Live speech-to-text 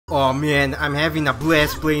Oh man, I'm having a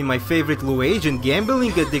blast playing my favorite low-agent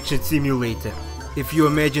gambling addiction simulator. If you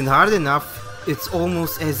imagine hard enough, it's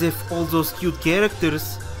almost as if all those cute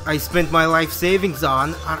characters I spent my life savings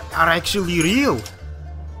on are actually real.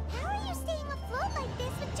 How are you staying afloat like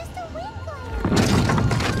this with just a wing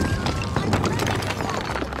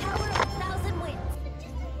Power 1,000 winds.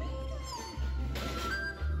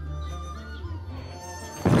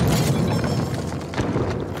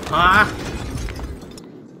 Huh?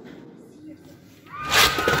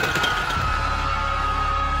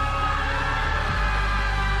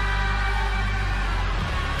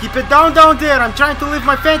 Keep it down there! I'm trying to live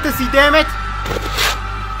my fantasy, damn it!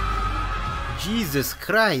 Jesus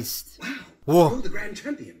Christ. Wow, Whoa. you're the grand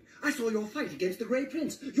champion. I saw your fight against the Grey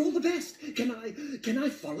Prince. You're the best. Can I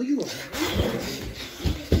follow you around?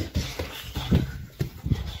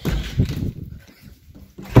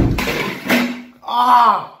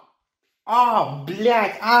 Ah! Oh,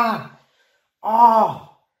 блядь! Ah!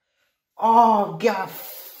 Oh! Oh, God!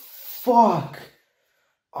 Fuck!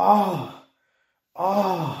 Oh!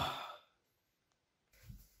 Oh!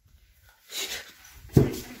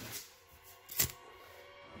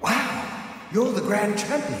 Wow, you're the grand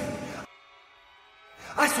champion.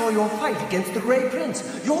 I saw your fight against the Grey Prince.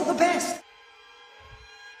 You're the best.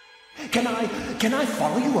 Can I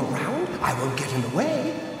follow you around? I won't get in the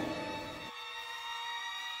way.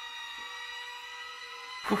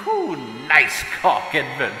 Ooh, nice cock,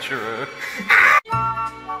 adventurer.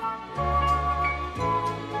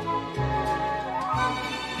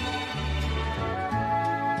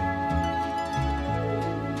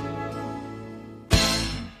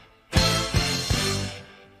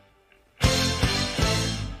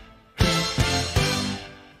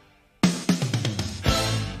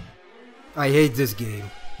 I hate this game.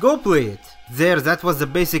 Go play it. There, that was the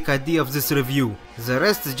basic idea of this review. The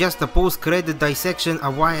rest is just a post-credit dissection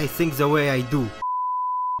of why I think the way I do.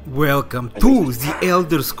 Welcome to The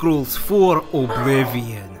Elder Scrolls 4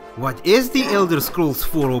 Oblivion. What is The Elder Scrolls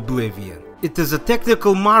 4 Oblivion? It is a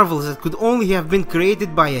technical marvel that could only have been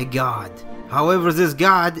created by a god. However, this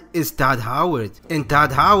god is Todd Howard, and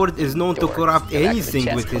Todd Howard is known to corrupt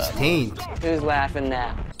anything with his taint. Who's laughing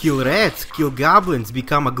now? Kill rats, kill goblins,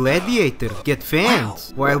 become a gladiator, get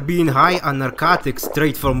fans, while being high on narcotics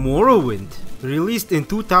straight from Morrowind. Released in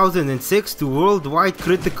 2006 to worldwide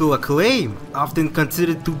critical acclaim, often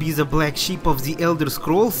considered to be the black sheep of the Elder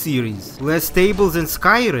Scrolls series. Less stable than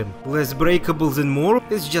Skyrim, less breakable than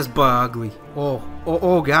Morrowind, it's just ugly.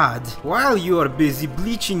 Oh god. While you are busy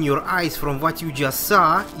bleaching your eyes from what you just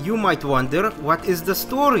saw, you might wonder what is the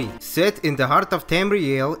story. Set in the heart of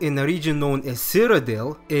Tamriel in a region known as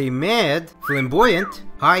Cyrodiil, a mad, flamboyant,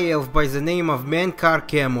 high elf by the name of Mankar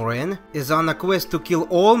Camoran is on a quest to kill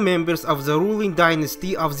all members of the ruling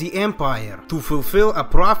dynasty of the Empire to fulfill a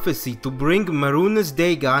prophecy to bring Marunus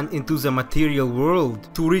Dagon into the material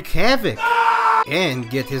world to wreak havoc and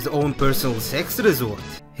get his own personal sex resort.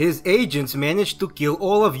 His agents managed to kill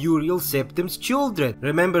all of Uriel Septim's children.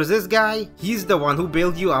 Remember this guy? He's the one who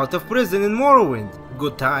bailed you out of prison in Morrowind.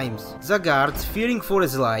 Good times. The guards, fearing for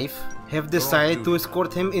his life, have decided to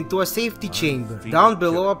escort him into a safety chamber down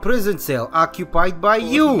below a prison cell occupied by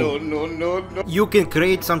you. No. You can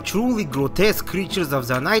create some truly grotesque creatures of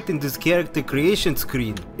the night in this character creation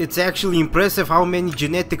screen. It's actually impressive how many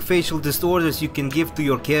genetic facial disorders you can give to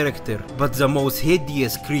your character, but the most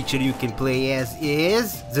hideous creature you can play as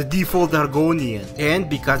is the default Argonian. And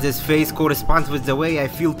because his face corresponds with the way I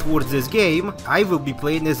feel towards this game, I will be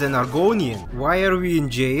playing as an Argonian. Why are we in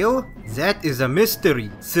jail? That is a mystery.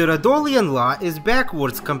 Cyrodiilian law is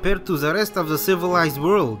backwards compared to the rest of the civilized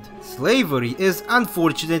world. Slavery is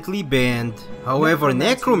unfortunately banned. However,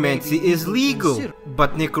 necromancy is legal,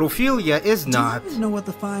 but necrophilia is not. Do you know what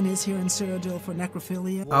the fine is here in Cyrodiil for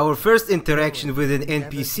necrophilia? Our first interaction with an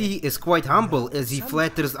NPC is quite humble as he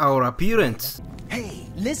flatters our appearance. Hey,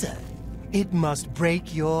 lizard, it must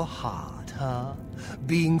break your heart, huh?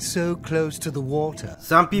 Being so close to the water.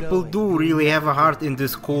 Some people do really have a heart in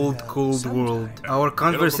this cold world. Our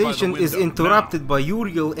conversation is interrupted by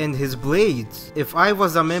Uriel and his blades. If I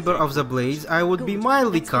was a member of the Blades, I would be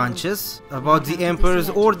mildly conscious about the Emperor's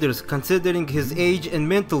orders considering his age and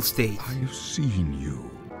mental state. I've seen you.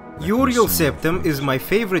 Uriel Septim is my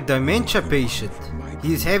favorite dementia patient.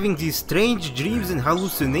 He is having these strange dreams and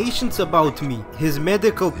hallucinations about me. His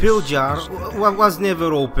medical pill jar was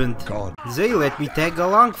never opened. They let me tag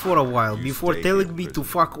along for a while before telling me to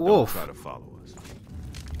fuck off.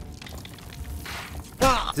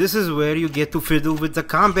 This is where you get to fiddle with the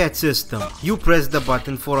combat system. You press the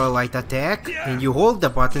button for a light attack and you hold the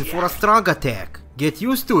button for a strong attack. Get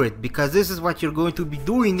used to it, because this is what you're going to be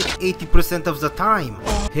doing 80% of the time.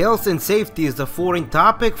 Health and safety is a foreign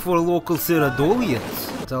topic for local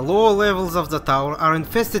Cyrodiilians. The lower levels of the tower are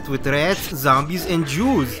infested with rats, zombies and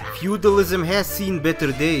Jews. Feudalism has seen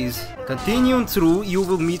better days. Continuing through, you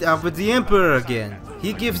will meet up with the Emperor again.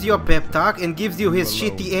 He gives you a pep talk and gives you his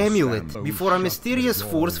shitty amulet, before a mysterious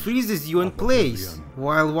force freezes you in place,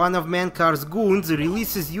 while one of Mankar's goons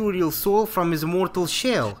releases Uriel's soul from his mortal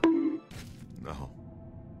shell. No.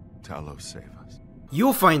 Talos, save us.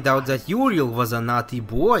 You find out that Uriel was a naughty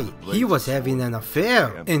boy. He was having an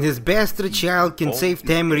affair, and his bastard child can save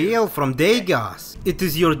Tamriel from Dagas. It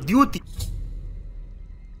is your duty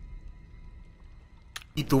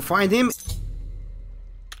to find him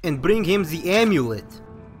and bring him the amulet.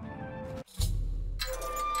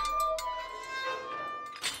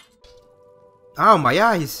 Ow, my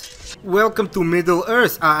eyes! Welcome to Middle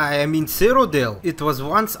Earth, I mean Cyrodiil. It was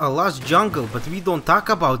once a lush jungle, but we don't talk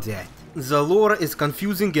about that. The lore is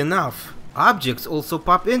confusing enough. Objects also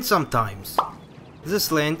pop in sometimes.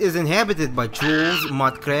 This land is inhabited by trolls,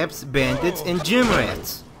 mud crabs, bandits and gym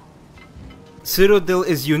rats. Cyrodiil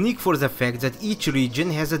is unique for the fact that each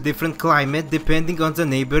region has a different climate depending on the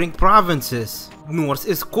neighboring provinces. North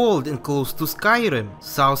is cold and close to Skyrim,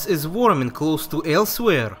 south is warm and close to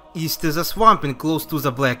Elsweyr, east is a swamp and close to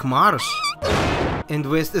the Black Marsh, and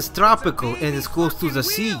west is tropical and is close to the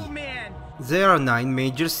sea. There are 9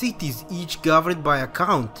 major cities, each governed by a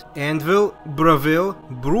count: Anvil, Bravil,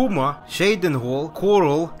 Bruma, Shadenhall,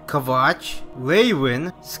 Coral, Kavach,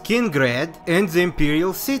 Leywin, Skingrad, and the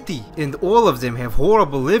Imperial City, and all of them have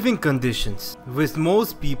horrible living conditions, with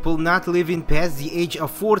most people not living past the age of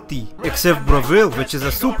 40, except Bravil, which is a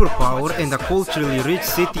superpower and a culturally rich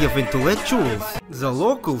city of intellectuals. The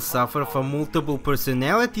locals suffer from multiple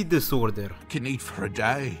personality disorder. Can eat for a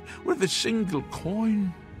day with a single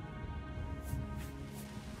coin.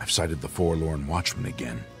 I've sighted the forlorn watchman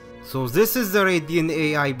again. So this is the Radiant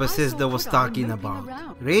AI Bethesda was talking about.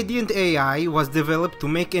 Radiant AI was developed to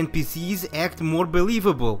make NPCs act more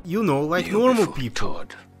believable, you know, like normal people.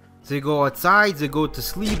 They go outside, they go to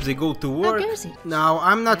sleep, they go to work. Now,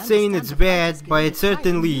 I'm not saying it's bad, but it's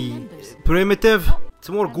certainly primitive. It's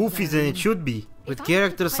more goofy than it should be, with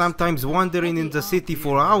characters sometimes wandering in the city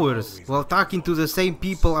for hours, while talking to the same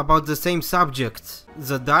people about the same subjects.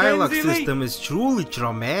 The dialogue system is truly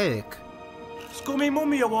traumatic. Scummy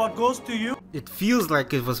Mummy Award goes to you. It feels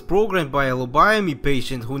like it was programmed by a lobotomy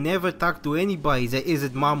patient who never talked to anybody that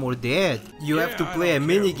isn't mom or dad. You have to play a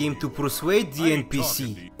minigame to persuade the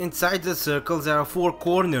NPC. Inside the circle there are 4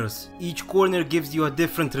 corners. Each corner gives you a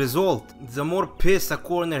different result. The more piss a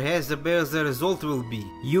corner has, the better the result will be.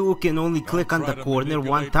 You can only click on the corner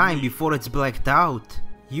one time before it's blacked out.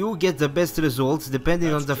 You get the best results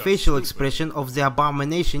depending on the facial expression of the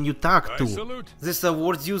abomination you talk to. This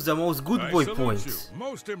awards you the most good boy points.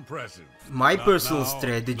 Most impressive. My personal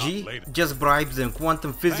strategy: just bribes them.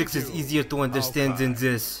 Quantum physics is easier to understand than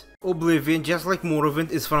this. Oblivion, just like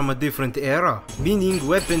Morrowind, is from a different era, meaning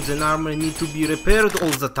weapons and armor need to be repaired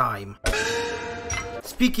all the time.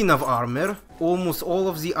 Speaking of armor, almost all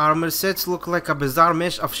of the armor sets look like a bizarre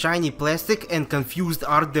mesh of shiny plastic and confused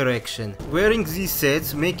art direction. Wearing these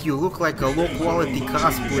sets make you look like a low quality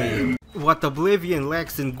cosplayer. What Oblivion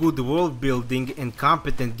lacks in good world building and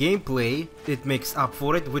competent gameplay, it makes up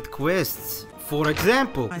for it with quests. For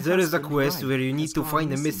example, there is a quest where you need to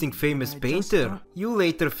find a missing famous painter. You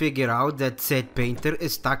later figure out that said painter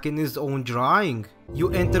is stuck in his own drawing.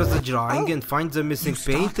 You enter the drawing and find the missing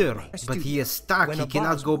painter, but he is stuck, he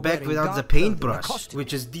cannot go back without the paintbrush,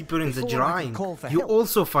 which is deeper in the drawing. You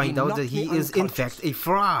also find out that he is in fact a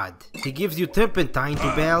fraud. He gives you turpentine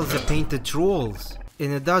to battle the painted trolls,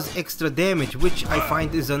 and it does extra damage, which I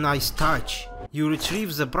find is a nice touch. You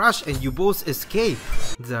retrieve the brush and you both escape.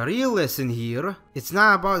 The real lesson here, it's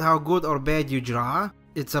not about how good or bad you draw,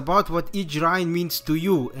 it's about what each drawing means to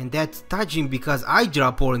you, and that's touching because I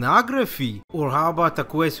draw pornography. Or how about a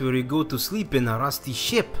quest where you go to sleep in a rusty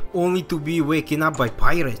ship, only to be waken up by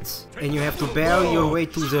pirates, and you have to battle your way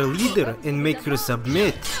to their leader and make her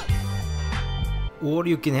submit. Or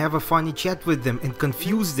you can have a funny chat with them and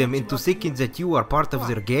confuse them into thinking that you are part of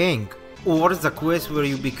their gang. Or the quest where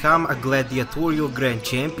you become a gladiatorial grand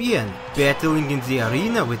champion, battling in the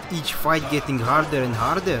arena with each fight getting harder and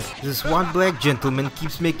harder. This one black gentleman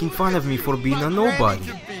keeps making fun of me for being a nobody.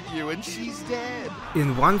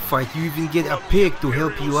 In one fight you even get a pig to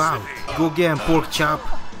help you out. Go get him, pork chop.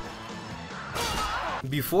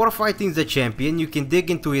 Before fighting the champion, you can dig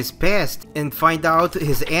into his past and find out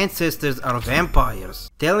his ancestors are vampires.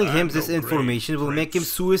 Telling him this information will make him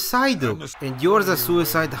suicidal, and you're the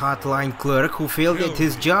suicide hotline clerk who failed at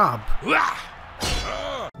his job.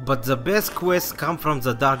 But the best quests come from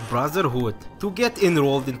the Dark Brotherhood. To get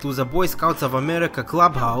enrolled into the Boy Scouts of America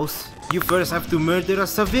clubhouse, you first have to murder a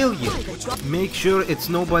civilian. Make sure it's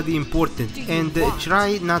nobody important and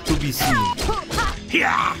try not to be seen.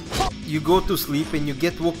 You go to sleep and you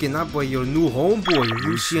get woken up by your new homeboy,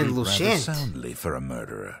 Lucien Luchant. Soundly for a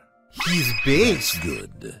murderer. He's based.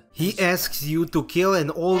 Good. He asks you to kill an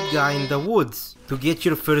old guy in the woods to get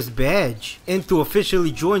your first badge and to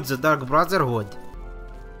officially join the Dark Brotherhood.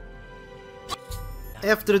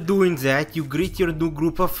 After doing that, you greet your new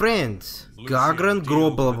group of friends. Gagran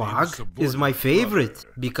Grobelwag is my favorite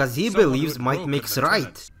because he believes might makes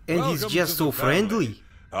right and he's just so friendly.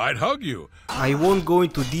 I'd hug you. I won't go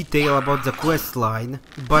into detail about the quest line,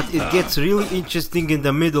 but it gets really interesting in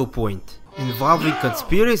the middle point, involving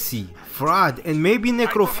conspiracy, fraud, and maybe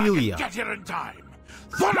necrophilia. Get here in time.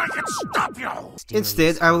 Thought I could stop you.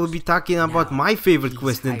 Instead, I will be talking about my favorite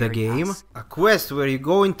quest in the game, a quest where you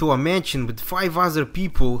go into a mansion with 5 other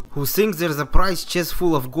people who think there's a prize chest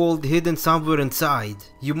full of gold hidden somewhere inside.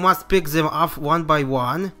 You must pick them off one by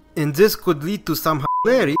one, and this could lead to some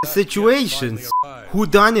hilarious situations. Who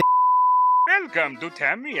done it? Welcome to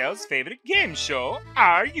Tamriel's favorite game show,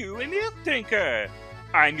 Are You a Milk Drinker?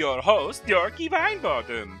 I'm your host, Yorkie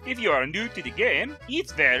Winebottom. If you are new to the game,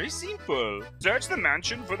 it's very simple. Search the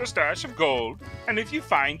mansion for the stash of gold, and if you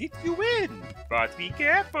find it, you win. But be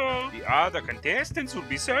careful, the other contestants will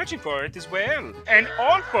be searching for it as well. And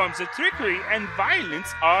all forms of trickery and violence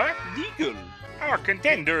are legal. Our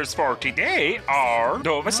contenders for today are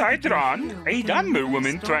Dova Saitran, a Dunmer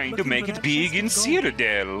woman trying to make it big in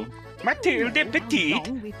Cyrodiil. Mathilde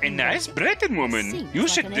Petit, a nice Breton woman. You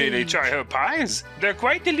should really try her pies. They're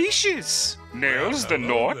quite delicious. Nels the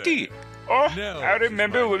Naughty. Oh, I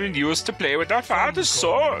remember when we used to play with our father's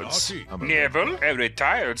swords. Neville, a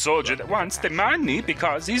retired soldier that wants the money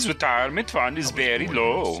because his retirement fund is very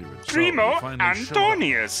low. Primo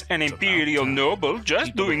Antonius, an imperial noble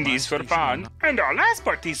just doing this for fun. And our last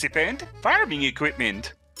participant, farming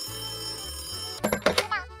equipment.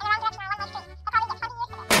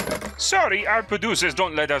 Sorry, our producers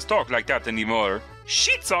don't let us talk like that anymore.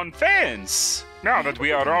 Shits on fans! Now that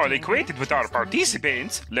we are all acquainted with our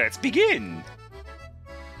participants, let's begin.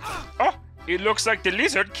 Oh, it looks like the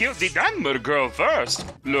lizard killed the Dunmer girl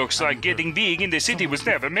first. Looks like getting big in the city was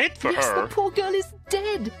never meant for her. The poor girl is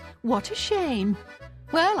dead. What a shame.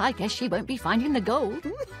 Well, I guess she won't be finding the gold.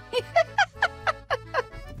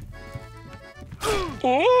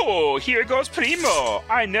 Oh, here goes Primo.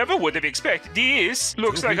 I never would have expected this.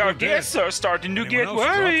 Looks like our guests are starting to get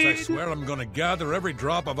worried. I swear I'm gonna gather every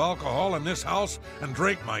drop of alcohol in this house and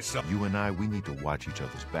drink myself. You and I, we need to watch each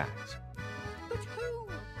other's backs. But who?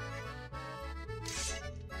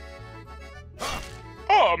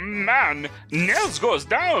 Oh man, Nels goes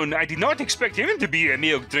down. I did not expect him to be a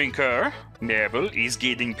milk drinker. Neville is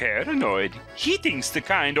getting paranoid. He thinks the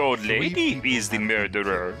kind old lady is the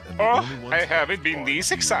murderer. Oh, I haven't been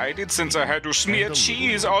this excited since I had to smear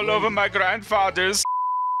cheese all over my grandfather's.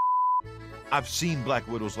 I've seen Black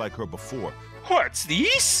Widows like her before. What's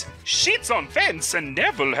this? Shits on fence and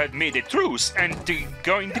Neville had made a truce and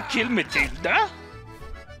going to kill Matilda?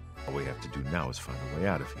 All we have to do now is find a way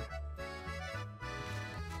out of here.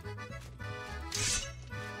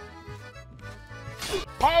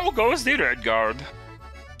 How goes the Red Guard?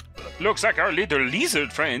 Looks like our little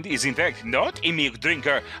lizard friend is in fact not a milk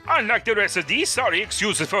drinker, unlike the rest of these sorry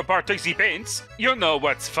excuses for participants. You know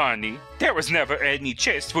what's funny? There was never any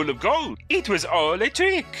chest full of gold. It was all a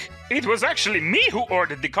trick. It was actually me who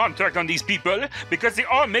ordered the contract on these people because they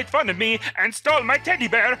all made fun of me and stole my teddy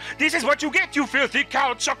bear. This is what you get, you filthy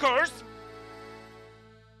cow chuckers!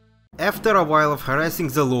 After a while of harassing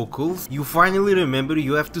the locals, you finally remember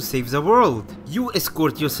you have to save the world. You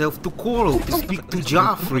escort yourself to Coral to speak to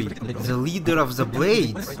Joffrey, the leader of the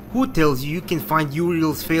Blades, who tells you can find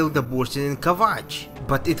Uriel's failed abortion in Kavach.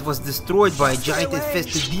 But it was destroyed by a giant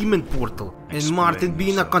infested demon portal, and Martin,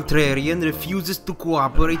 being a contrarian, refuses to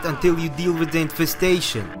cooperate until you deal with the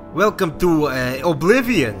infestation. Welcome to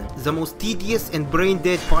Oblivion, the most tedious and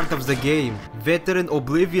brain-dead part of the game. Veteran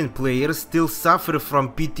Oblivion players still suffer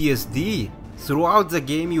from PTSD. Throughout the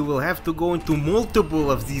game you will have to go into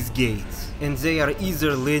multiple of these gates, and they are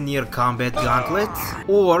either linear combat gauntlets,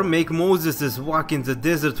 or make Moses' walk in the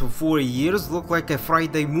desert for 40 years look like a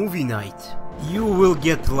Friday movie night. You will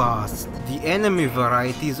get lost. The enemy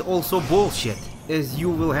variety is also bullshit, as you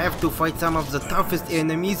will have to fight some of the toughest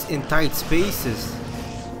enemies in tight spaces.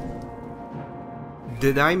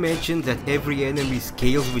 Did I mention that every enemy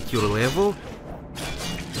scales with your level?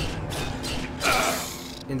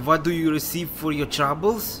 And what do you receive for your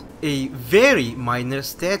troubles? A very minor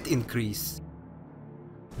stat increase.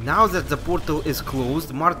 Now that the portal is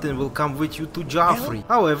closed, Martin will come with you to Joffrey.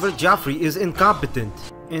 However, Joffrey is incompetent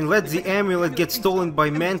and lets the amulet get stolen by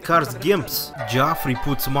Mankar's gimps. Joffrey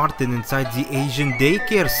puts Martin inside the Asian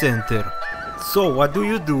daycare center. So what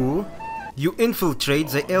do? You infiltrate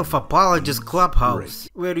the Elf Apologist Clubhouse,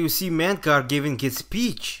 where you see Mankar giving his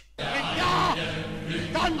speech.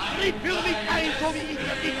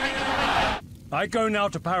 I go now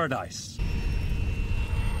to paradise.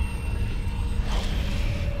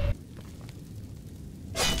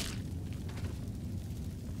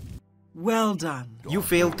 Well done. You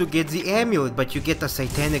fail to get the amulet, but you get a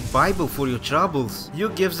satanic Bible for your troubles. You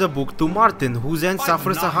give the book to Martin, who then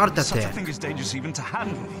suffers a heart attack. Such a thing is dangerous even to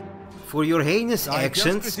handle. For your heinous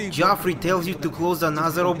actions, Joffrey tells you to close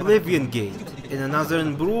another Oblivion gate, and another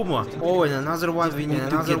in Bruma. Oh, and another one we need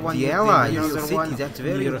to get the allies. Another one that's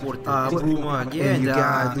very important. Bruma again, and you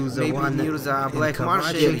gotta do the one near the Black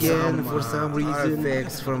Marsh again for some reason.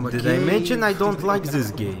 Did I mention I don't like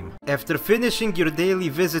this game? After finishing your daily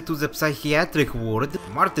visit to the psychiatric ward,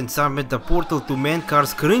 Martin summoned the portal to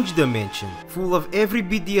Mankar's cringe dimension, full of every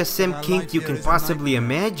BDSM kink you can possibly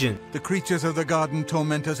imagine. The creatures of the garden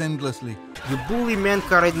torment us endlessly. You bully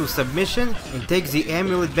Mankar into submission and take the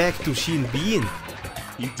amulet back to Shin Bean.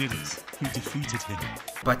 You did it. You defeated him.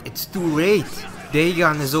 But it's too late.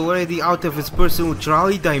 Dagon is already out of his personal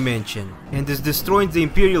trolley dimension and is destroying the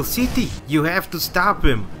Imperial City. You have to stop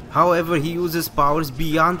him. However, he uses powers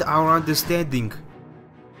beyond our understanding.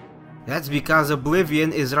 That's because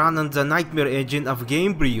Oblivion is run on the nightmare engine of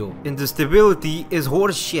Gamebryo, and the stability is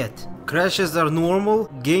horseshit. Crashes are normal,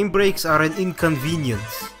 game breaks are an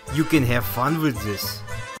inconvenience. You can have fun with this.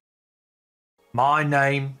 My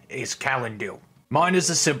name is Calendil. Mine is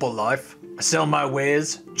a simple life. I sell my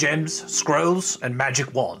wares, gems, scrolls, and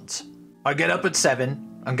magic wands. I get up at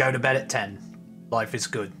 7 and go to bed at 10. Life is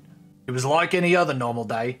good. It was like any other normal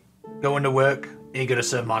day. Going to work, eager to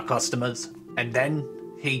serve my customers. And then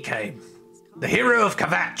he came. The hero of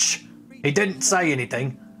Kvatch. He didn't say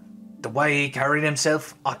anything. The way he carried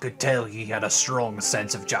himself, I could tell he had a strong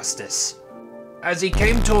sense of justice. As he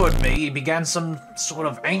came toward me, he began some sort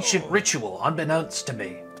of ancient ritual unbeknownst to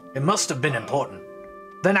me. It must have been important.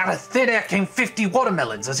 Then out of thin air came 50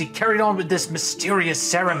 watermelons as he carried on with this mysterious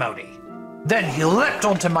ceremony. Then he leapt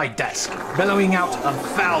onto my desk, bellowing out a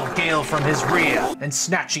foul gale from his rear and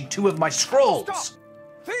snatching 2 of my scrolls.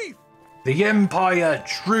 Thief! The Empire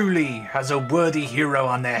truly has a worthy hero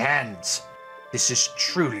on their hands. This is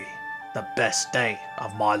truly the best day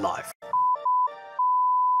of my life.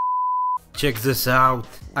 Check this out.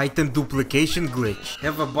 Item duplication glitch.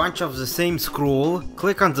 Have a bunch of the same scroll,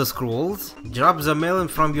 click on the scrolls, drop the melon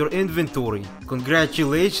from your inventory.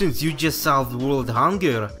 Congratulations, you just solved world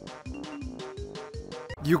hunger.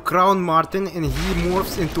 You crown Martin and he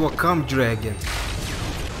morphs into a cum dragon.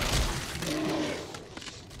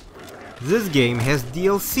 This game has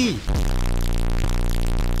DLC.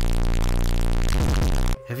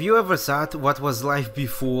 Have you ever thought what was life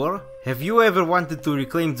before? Have you ever wanted to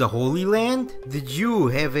reclaim the Holy Land? Did you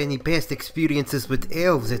have any past experiences with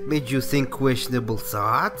elves that made you think questionable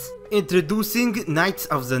thoughts? Introducing Knights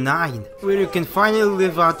of the Nine, where you can finally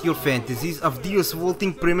live out your fantasies of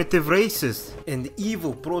deus-vaulting primitive races. An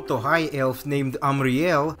evil proto-high elf named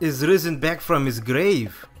Amriel is risen back from his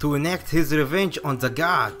grave to enact his revenge on the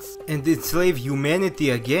gods and enslave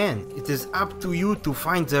humanity again. It is up to you to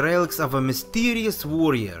find the relics of a mysterious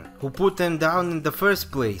warrior who put them down in the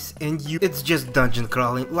first place, and it's just dungeon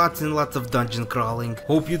crawling, lots and lots of dungeon crawling.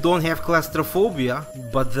 Hope you don't have claustrophobia,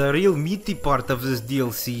 but the real meaty part of this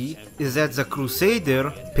DLC is that the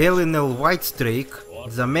Crusader, Pelinel Whitestrake,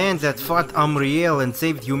 the man that fought Amriel and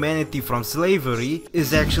saved humanity from slavery,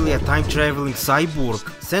 is actually a time-traveling cyborg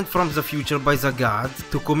sent from the future by the gods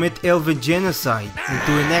to commit elven genocide and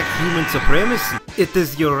to enact human supremacy. It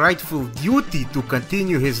is your rightful duty to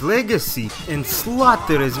continue his legacy and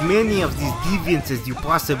slaughter as many of these deviants as you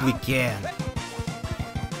possibly can.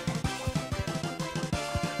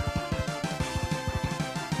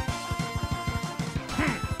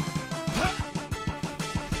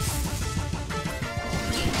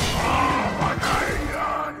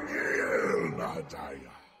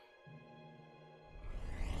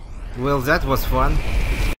 Well, that was fun.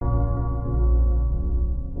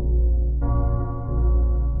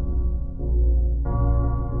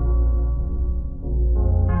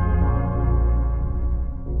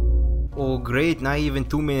 Oh great, not even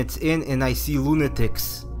 2 minutes in and I see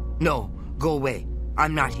lunatics. No, go away.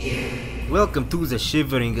 I'm not here. Welcome to the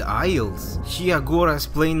Shivering Isles, Shiagora's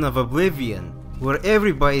plane of Oblivion, where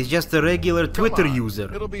everybody is just a regular Twitter user.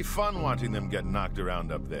 It'll be fun watching them get knocked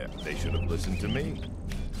around up there. They should have listened to me.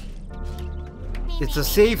 It's a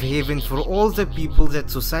safe haven for all the people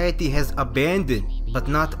that society has abandoned, but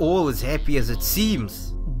not all is happy as it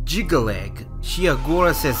seems. Jigalag,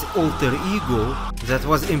 Shiagoras's alter ego, that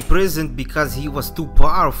was imprisoned because he was too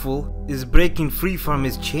powerful, is breaking free from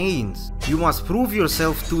his chains. You must prove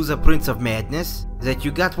yourself to the Prince of Madness that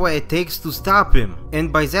you got what it takes to stop him.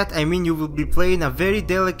 And by that I mean you will be playing a very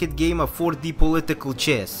delicate game of 4D political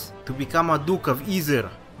chess to become a Duke of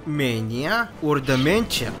either Mania or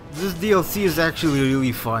Dementia. This DLC is actually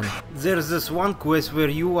really fun. There's this one quest where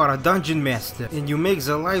you are a dungeon master and you make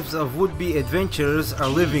the lives of would-be adventurers a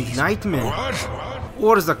living nightmare.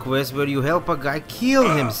 Or the quest where you help a guy kill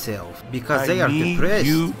himself because they are depressed.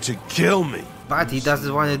 You to kill me. But he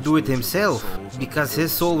doesn't want to do it himself because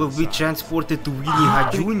his soul will be transported to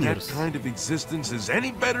Winnie Jr.'s. That kind of existence is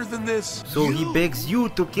any better than this? So he begs you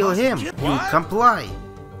to kill him. You comply.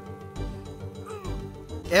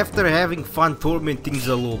 After having fun tormenting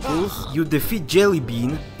the locals, you defeat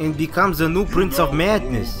Jellybean and becomes the new Prince of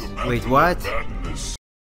Madness. Wait, what?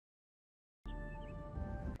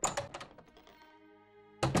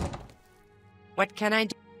 What can I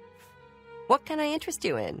do? What can I interest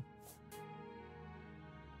you in?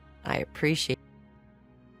 I appreciate.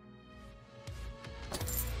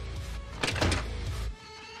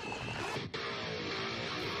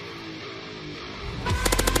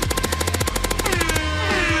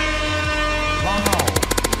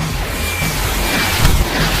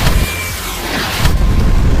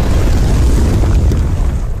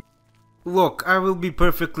 Look, I will be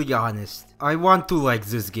perfectly honest. I want to like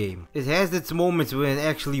this game. It has its moments when it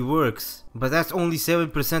actually works, but that's only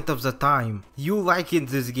 7% of the time. You liking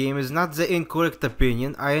this game is not the incorrect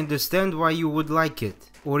opinion. I understand why you would like it.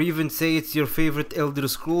 Or even say it's your favorite Elder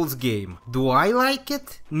Scrolls game. Do I like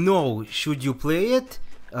it? No. Should you play it?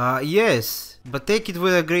 Yes. But take it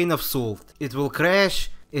with a grain of salt. It will crash,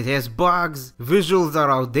 it has bugs, visuals are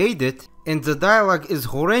outdated, and the dialogue is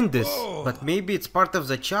horrendous, but maybe it's part of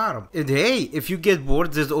the charm. And hey, if you get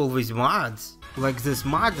bored, there's always mods. Like this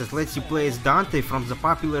mod that lets you play as Dante from the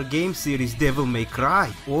popular game series Devil May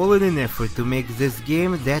Cry. All in an effort to make this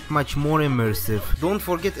game that much more immersive. Don't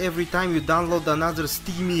forget every time you download another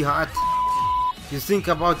steamy hot, you think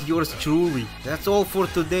about yours truly. That's all for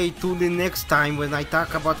today. Tune in next time when I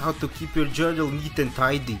talk about how to keep your journal neat and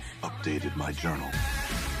tidy. Updated my journal.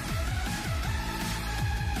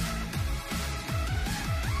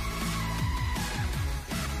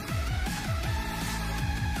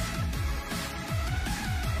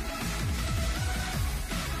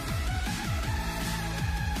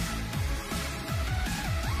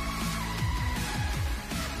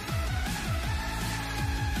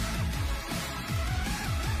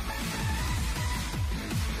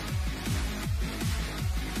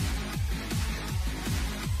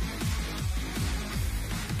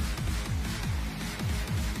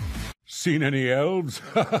 Seen any elves?